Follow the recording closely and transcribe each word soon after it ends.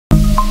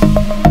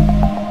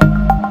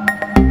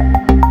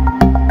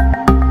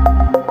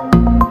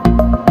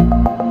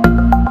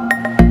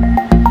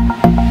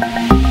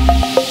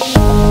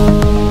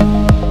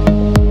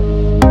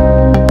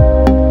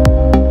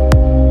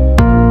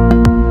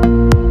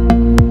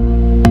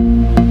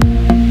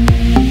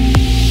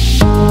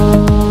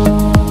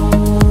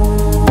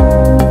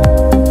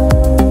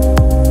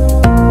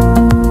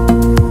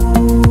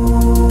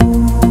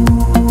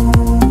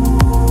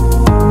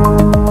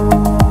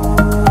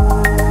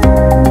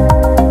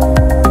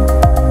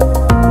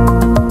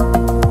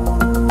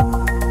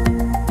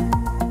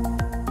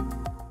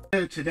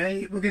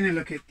today we're going to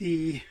look at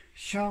the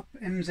Sharp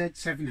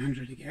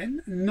MZ700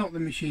 again, not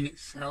the machine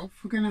itself.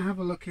 We're going to have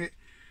a look at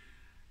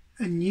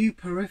a new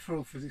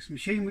peripheral for this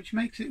machine which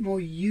makes it more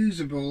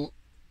usable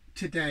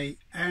today,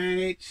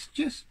 and it's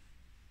just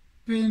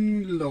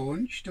been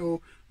launched or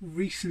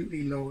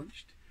recently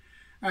launched,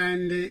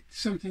 and it's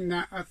something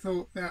that I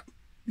thought that,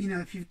 you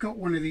know, if you've got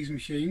one of these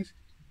machines,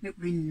 it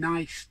would be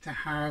nice to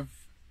have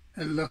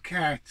a look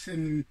at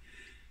and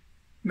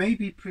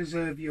maybe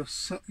preserve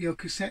your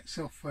cassette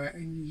software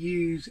and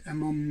use a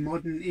more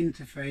modern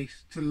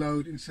interface to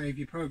load and save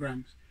your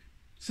programs.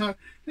 So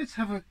let's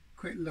have a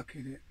quick look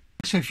at it.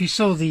 So if you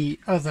saw the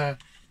other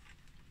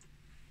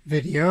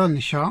video on the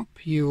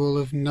Sharp, you will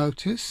have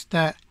noticed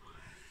that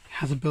it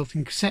has a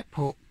built-in cassette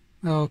port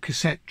or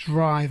cassette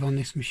drive on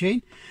this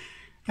machine,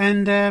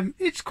 and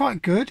it's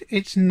quite good.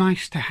 It's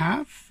nice to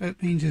have.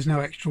 It means there's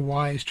no extra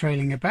wires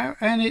trailing about,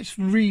 and it's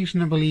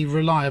reasonably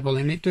reliable,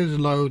 and it does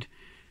load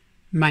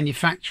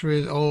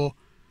manufacturers or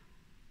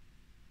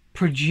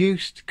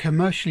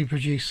commercially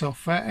produced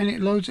software, and it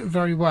loads it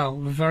very well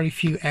with very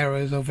few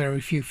errors or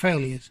very few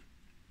failures.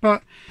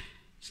 But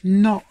it's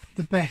not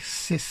the best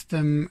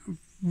system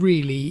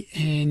really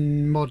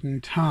in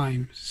modern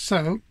times,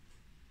 so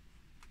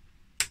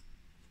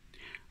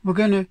we're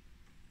going to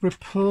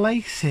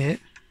replace it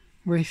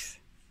with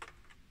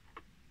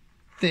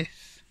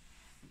this,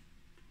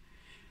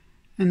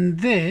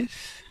 and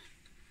this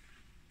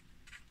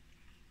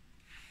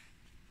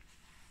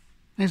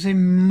is a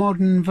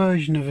modern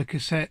version of a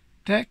cassette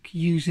deck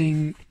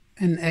using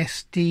an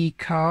SD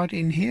card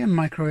in here,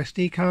 micro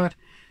SD card,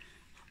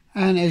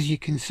 and as you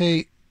can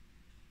see,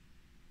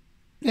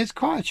 it's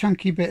quite a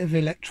chunky bit of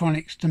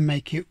electronics to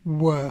make it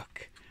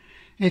work.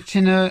 It's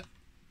in a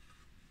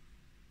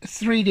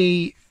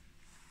 3D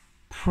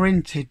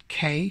printed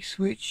case,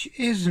 which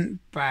isn't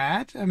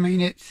bad. I mean,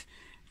 it's,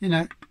 you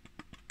know,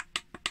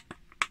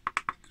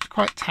 it's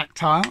quite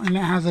tactile, and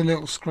it has a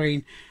little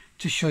screen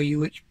to show you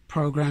which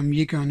program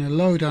you're going to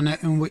load on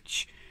it and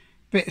which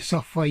bit of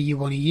software you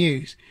want to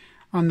use.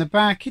 On the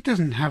back, it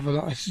doesn't have a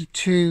lot. It's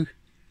 2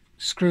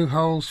 screw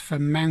holes for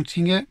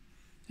mounting it,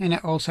 and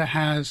it also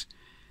has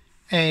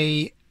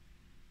a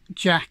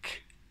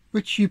jack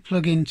which you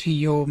plug into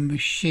your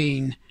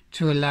machine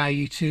to allow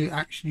you to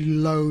actually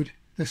load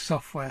the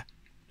software.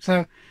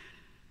 So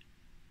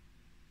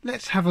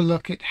let's have a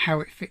look at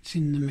how it fits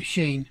in the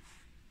machine.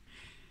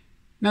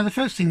 Now, the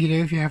first thing you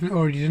do, if you haven't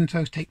already done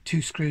so, is take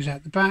 2 screws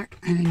out the back,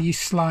 and then you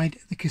slide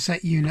the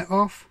cassette unit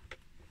off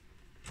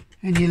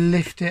and you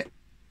lift it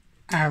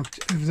out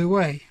of the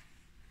way.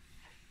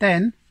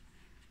 Then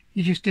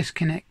you just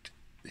disconnect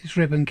this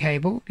ribbon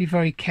cable. Be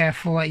very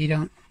careful that you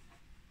don't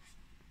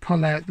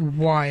pull out the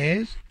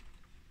wires.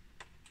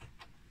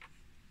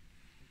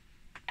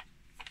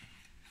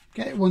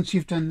 Okay, once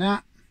you've done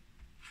that,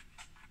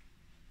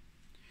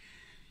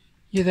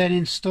 you then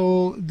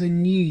install the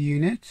new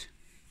unit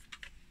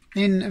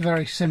in a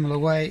very similar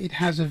way. It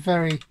has a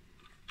very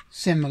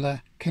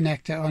similar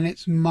connector on it.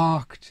 It's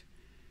marked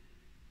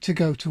to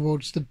go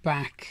towards the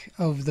back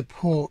of the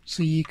port,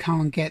 so you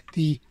can't get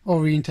the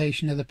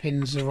orientation of the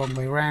pins the wrong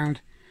way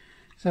around.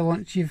 So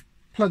once you've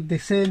plugged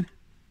this in,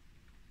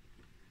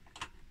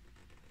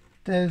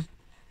 there's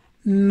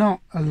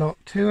not a lot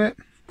to it,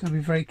 so be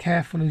very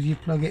careful as you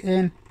plug it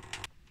in.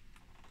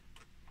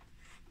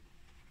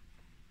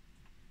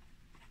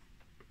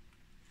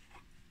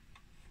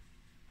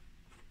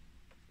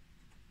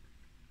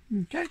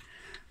 Okay,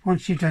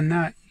 once you've done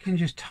that, you can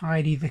just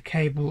tidy the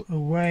cable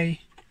away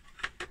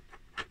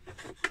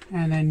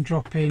and then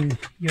drop in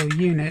your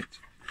unit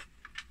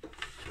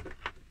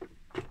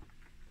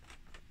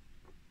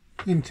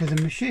into the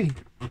machine.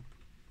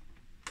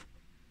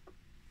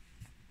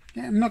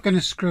 Yeah, I'm not going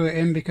to screw it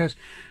in because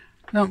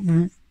I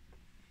don't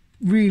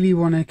really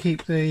want to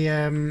keep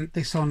the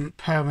this on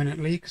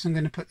permanently, because I'm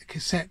going to put the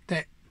cassette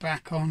deck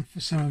back on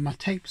for some of my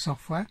tape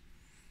software.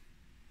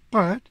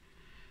 But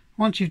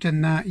once you've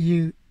done that,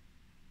 you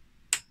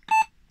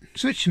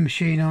switch the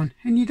machine on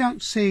and you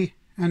don't see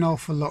an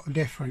awful lot of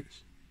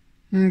difference.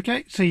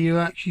 Okay, so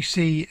you'll actually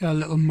see a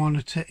little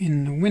monitor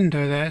in the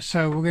window there,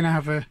 so we're going to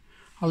have a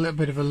little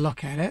bit of a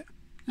look at it,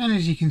 and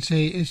as you can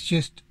see, it's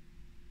just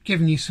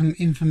giving you some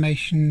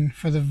information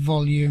for the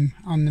volume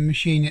on the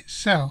machine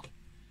itself.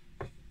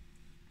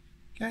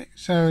 Okay,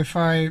 so if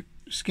I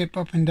skip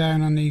up and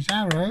down on these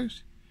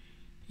arrows,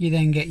 you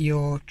then get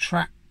your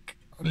track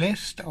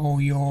list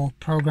or your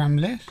program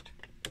list,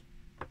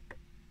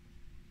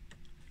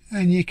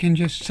 and you can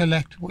just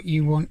select what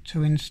you want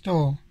to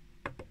install.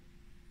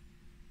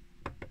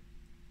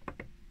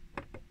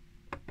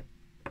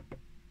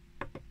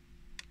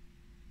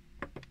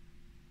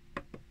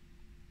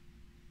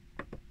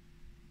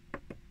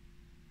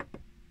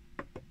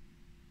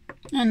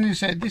 And as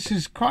I said, this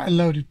is quite a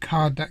loaded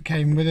card that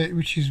came with it,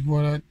 which is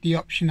the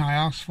option I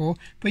asked for,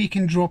 but you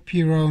can drop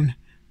your own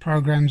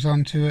programs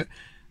onto it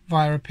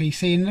via a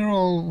PC, and they're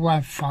all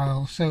WAV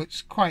files, so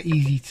it's quite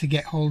easy to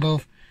get hold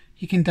of.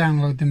 You can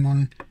download them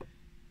on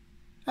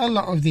a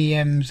lot of the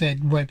MZ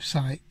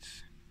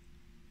websites.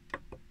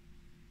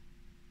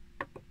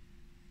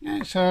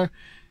 Yeah, so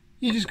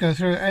you just go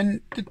through it,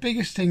 and the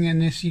biggest thing in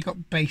this, you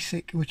got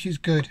basic, which is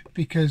good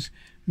because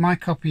my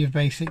copy of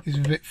basic is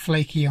a bit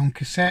flaky on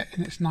cassette,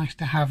 and it's nice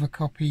to have a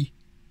copy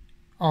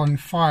on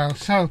file.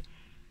 So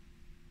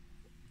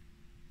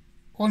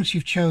once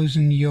you've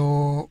chosen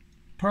your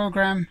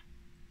program,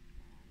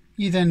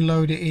 you then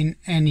load it in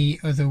any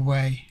other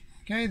way,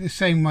 okay, the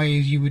same way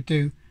as you would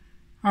do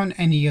on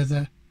any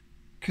other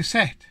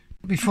cassette.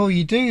 Before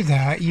you do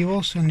that, you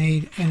also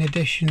need an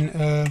addition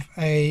of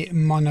a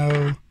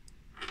mono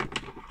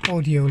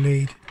audio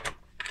lead,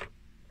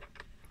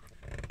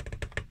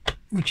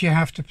 which you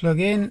have to plug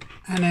in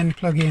and then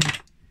plug in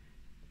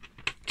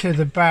to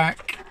the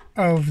back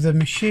of the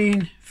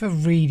machine for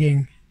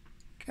reading.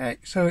 Okay,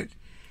 so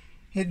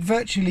it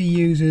virtually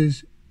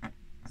uses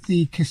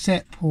the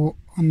cassette port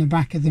on the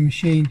back of the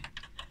machine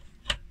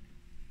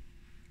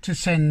to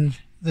send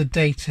the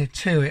data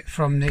to it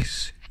from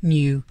this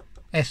new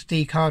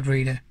SD card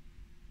reader.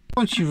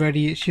 Once you're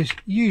ready, it's just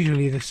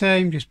usually the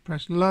same. Just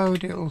press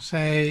load, it will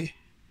say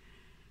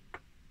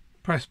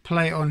press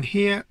play on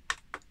here,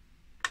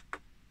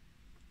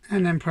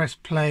 and then press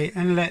play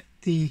and let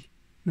the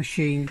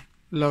machine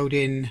load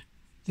in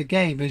the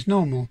game as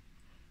normal.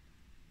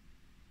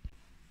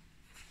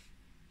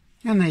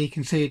 And there you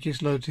can see it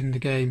just loads in the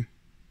game.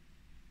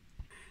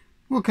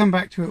 We'll come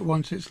back to it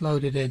once it's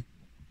loaded in.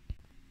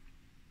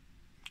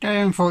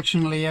 Okay,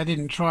 unfortunately I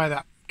didn't try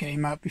that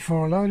game out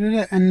before I loaded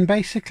it, and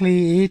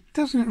basically it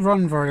doesn't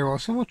run very well,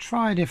 so we'll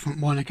try a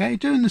different one. Okay,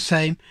 doing the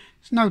same,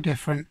 it's no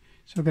different.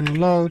 So we're going to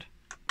load,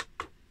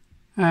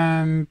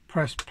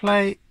 press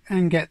play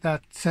and get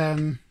that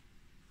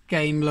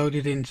game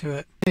loaded into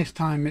it. This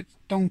time it's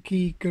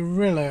Donkey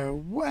Gorilla,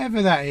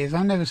 whatever that is.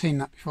 I've never seen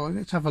that before.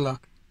 Let's have a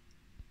look.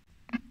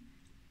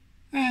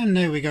 And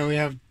there we go, we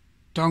have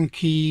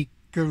Donkey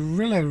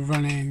Gorilla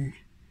running.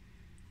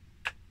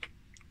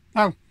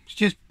 Oh, it's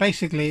just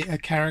basically a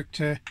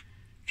character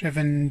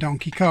driven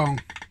Donkey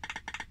Kong,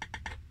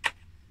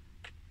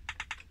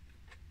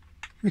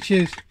 which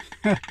is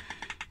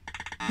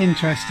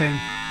interesting.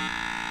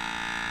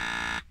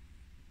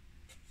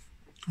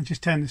 I'll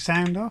just turn the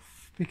sound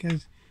off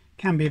because it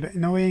can be a bit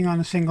annoying on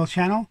a single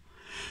channel,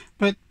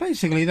 but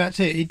basically that's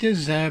it. It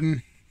does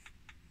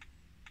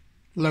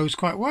loads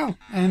quite well,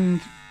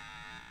 and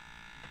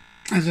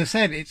as I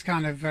said, it's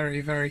kind of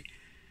very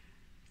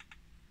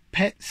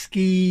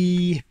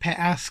pet-ASCII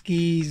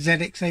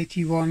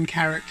ZX81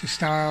 character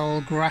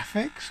style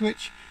graphics,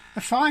 which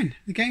are fine.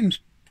 The game's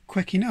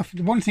quick enough.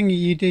 The one thing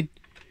you did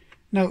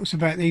notice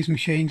about these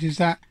machines is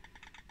that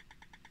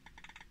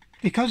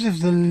because of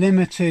the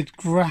limited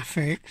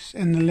graphics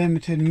and the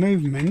limited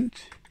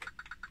movement,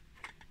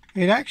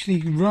 it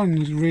actually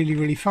runs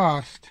really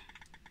fast.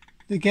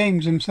 The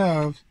games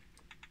themselves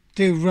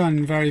do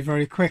run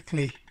very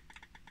quickly.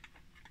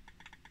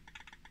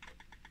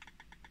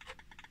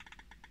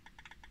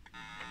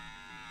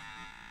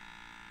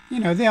 You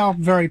know, they are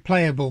very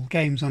playable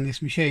games on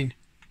this machine.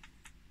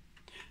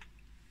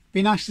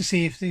 Be nice to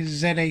see if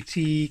this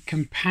Z80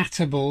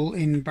 compatible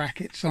in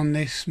brackets on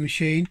this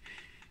machine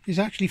is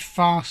actually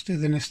faster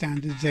than a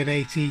standard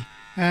Z80.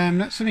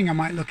 That's something I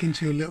might look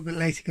into a little bit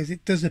later, because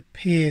it does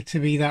appear to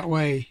be that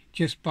way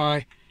just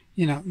by,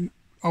 you know,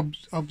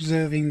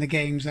 observing the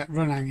games that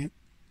run on it.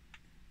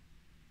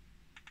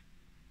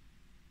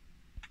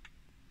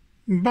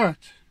 But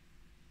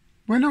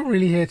we're not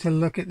really here to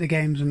look at the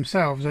games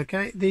themselves,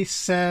 okay? This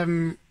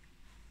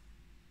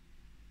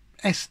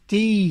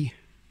SD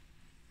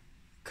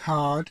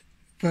card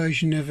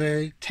version of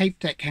a tape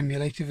deck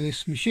emulator for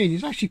this machine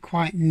is actually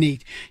quite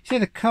neat. You see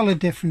the colour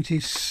difference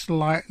is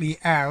slightly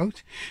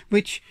out,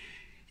 which,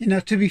 you know,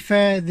 to be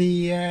fair,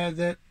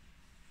 the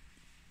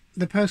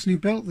person who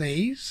built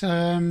these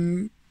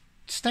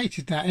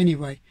stated that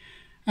anyway.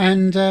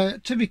 And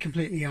to be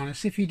completely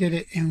honest, if you did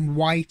it in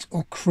white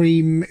or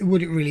cream,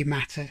 would it really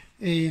matter?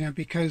 You know,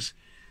 because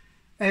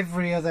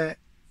every other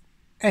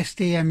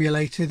SD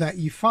emulator that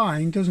you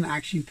find doesn't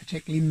actually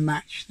particularly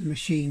match the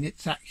machine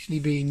it's actually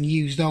being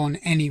used on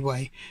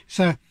anyway.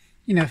 So,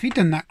 you know, if you'd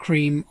done that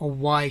cream or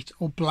white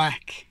or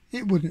black,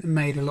 it wouldn't have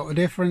made a lot of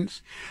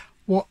difference.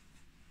 What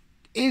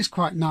is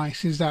quite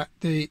nice is that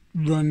it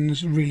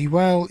runs really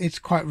well. It's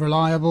quite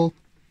reliable.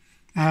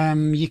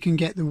 You can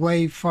get the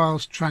WAV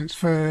files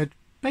transferred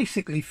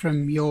basically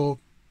from your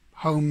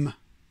home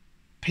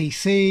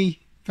PC,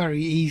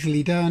 very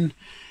easily done,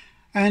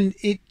 and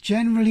it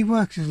generally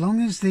works as long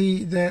as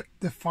the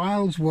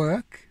files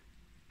work,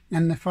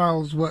 and the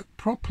files work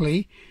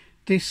properly.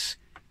 This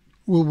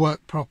will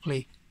work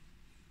properly,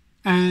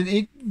 and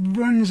it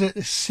runs at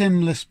a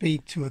similar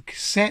speed to a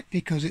cassette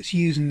because it's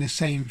using the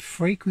same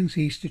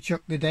frequencies to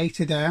chuck the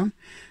data down,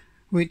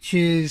 which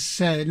is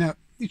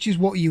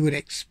what you would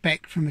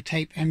expect from a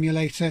tape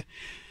emulator.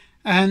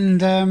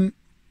 And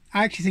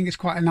I actually think it's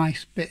quite a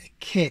nice bit of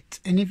kit,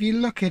 and if you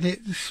look at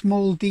it, the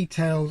small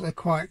details are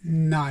quite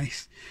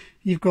nice.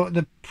 You've got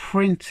the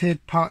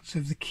printed parts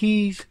of the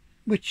keys,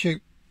 which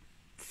are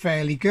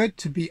fairly good,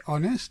 to be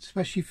honest,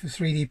 especially for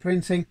 3D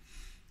printing.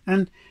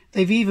 And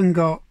they've even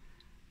got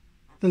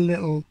the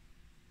little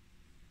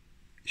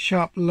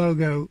Sharp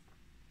logo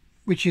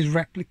which is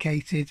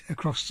replicated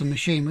across the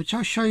machine, which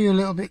I'll show you a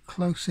little bit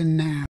closer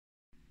now.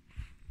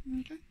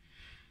 Okay.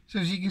 So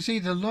as you can see,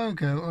 the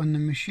logo on the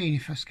machine,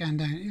 if I scan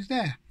down, is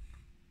there.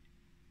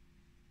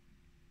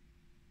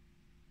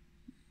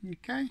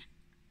 Okay.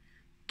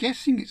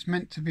 Guessing it's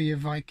meant to be a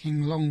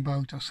Viking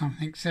longboat or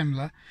something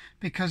similar,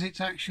 because it's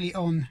actually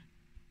on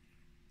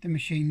the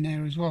machine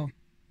there as well.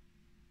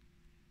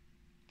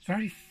 It's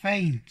very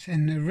faint,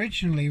 and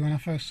originally when I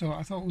first saw it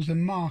I thought it was a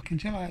mark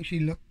until I actually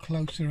looked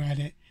closer at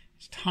it.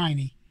 It's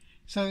tiny.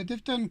 So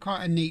they've done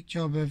quite a neat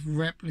job of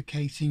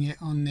replicating it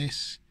on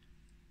this,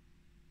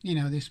 you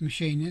know, this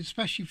machine,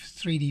 especially for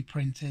 3D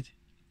printed.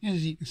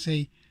 As you can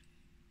see,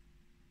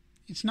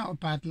 it's not a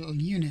bad little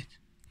unit.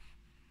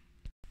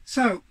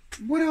 So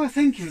what do I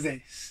think of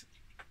this?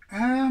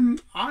 I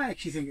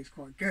actually think it's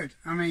quite good.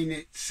 I mean,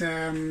 it's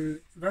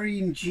very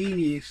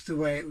ingenious the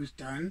way it was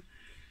done.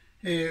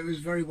 It was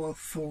very well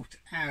thought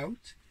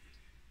out.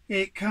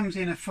 It comes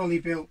in a fully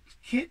built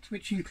kit,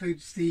 which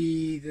includes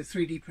the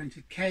 3D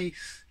printed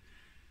case,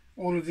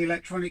 all of the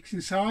electronics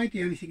inside.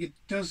 The only thing it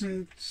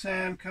doesn't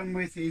come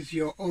with is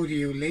your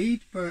audio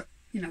lead, but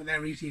you know,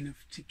 they're easy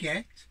enough to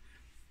get.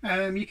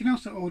 You can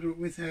also order it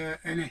with an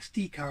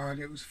SD card.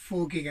 It was a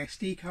 4 gig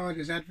SD card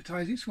as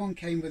advertised. This one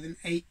came with an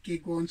 8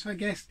 gig one, so I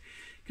guess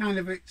kind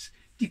of it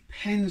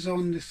depends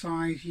on the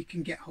size you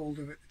can get hold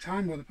of at the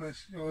time, or the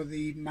person or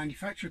the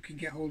manufacturer can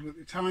get hold of at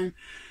the time.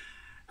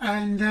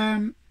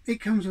 And it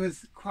comes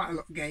with quite a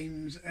lot of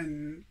games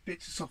and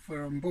bits of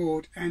software on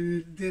board,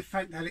 and the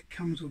fact that it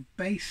comes with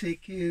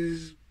basic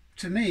is,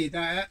 to me,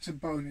 that's a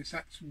bonus.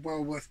 That's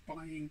well worth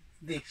buying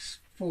this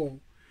for.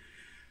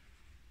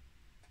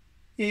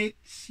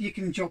 You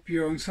can drop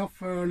your own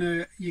software on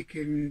it. You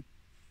can,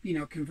 you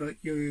know, convert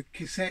your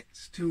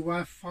cassettes to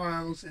WAV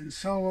files and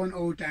so on,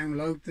 or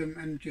download them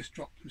and just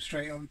drop them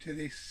straight onto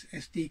this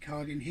SD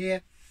card in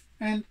here.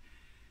 And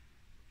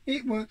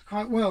it worked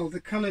quite well.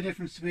 The colour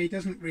difference to me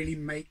doesn't really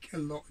make a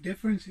lot of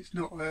difference. It's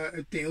not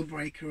a deal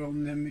breaker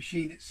on the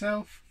machine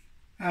itself.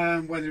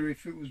 Whether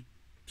if it was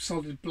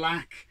solid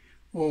black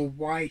or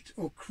white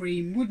or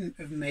cream wouldn't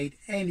have made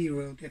any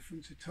real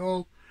difference at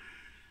all.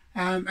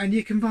 And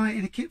you can buy it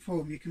in a kit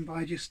form. You can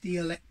buy just the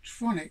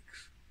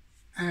electronics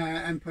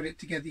and put it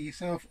together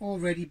yourself,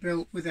 already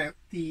built without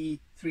the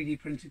 3D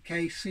printed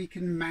case, so you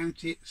can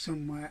mount it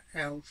somewhere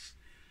else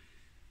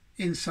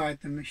inside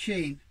the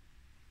machine.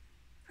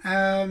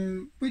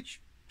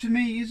 Which to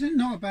me is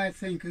not a bad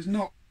thing, because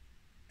not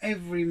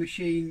every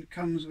machine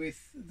comes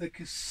with the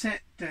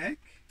cassette deck,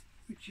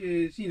 which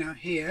is, you know,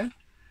 here.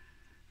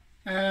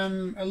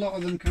 A lot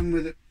of them come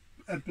with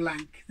a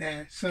blank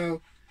there,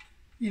 so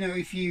you know,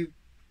 if you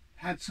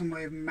had some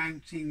way of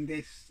mounting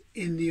this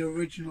in the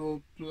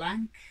original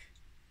blank,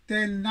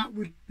 then that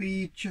would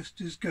be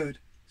just as good.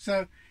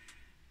 So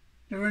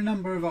there are a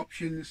number of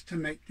options to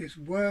make this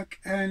work,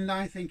 and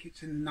I think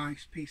it's a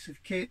nice piece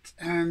of kit,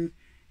 and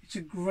it's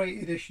a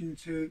great addition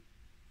to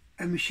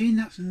a machine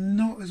that's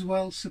not as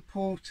well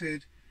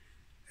supported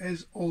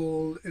as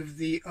all of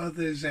the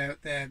others out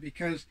there,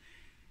 because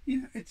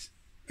you know,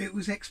 it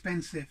was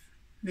expensive.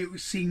 It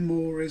was seen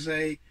more as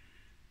a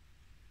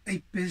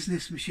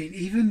business machine,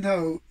 even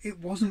though it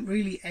wasn't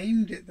really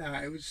aimed at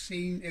that. It was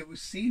seen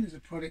as a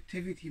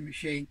productivity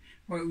machine,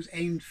 where it was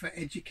aimed for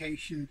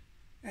education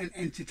and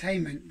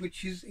entertainment,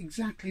 which is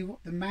exactly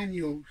what the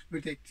manual was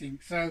predicting.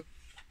 So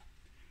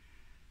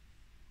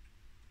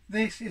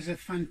this is a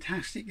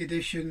fantastic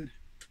addition,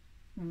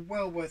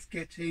 well worth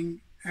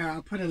getting.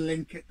 I'll put a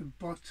link at the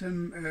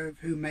bottom of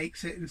who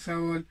makes it and so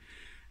on,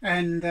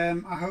 and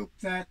I hope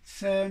that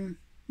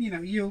you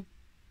know, you'll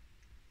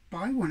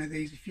buy one of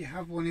these if you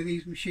have one of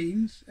these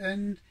machines,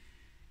 and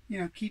you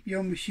know, keep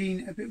your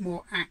machine a bit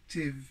more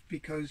active,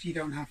 because you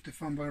don't have to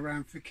fumble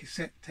around for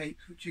cassette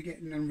tapes, which are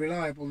getting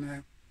unreliable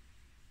now.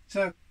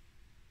 So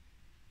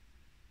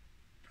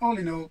all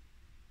in all,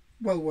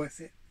 well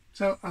worth it.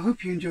 So I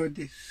hope you enjoyed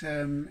this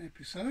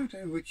episode,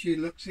 which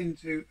looks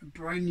into a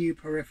brand new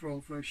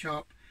peripheral for a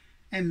Sharp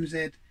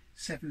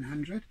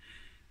MZ700,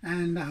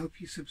 and I hope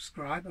you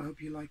subscribe. I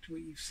hope you liked what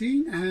you've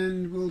seen,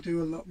 and we'll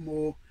do a lot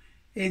more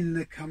in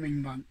the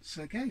coming months.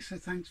 Okay, so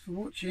thanks for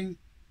watching,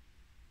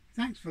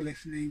 thanks for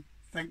listening,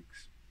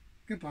 thanks,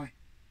 goodbye.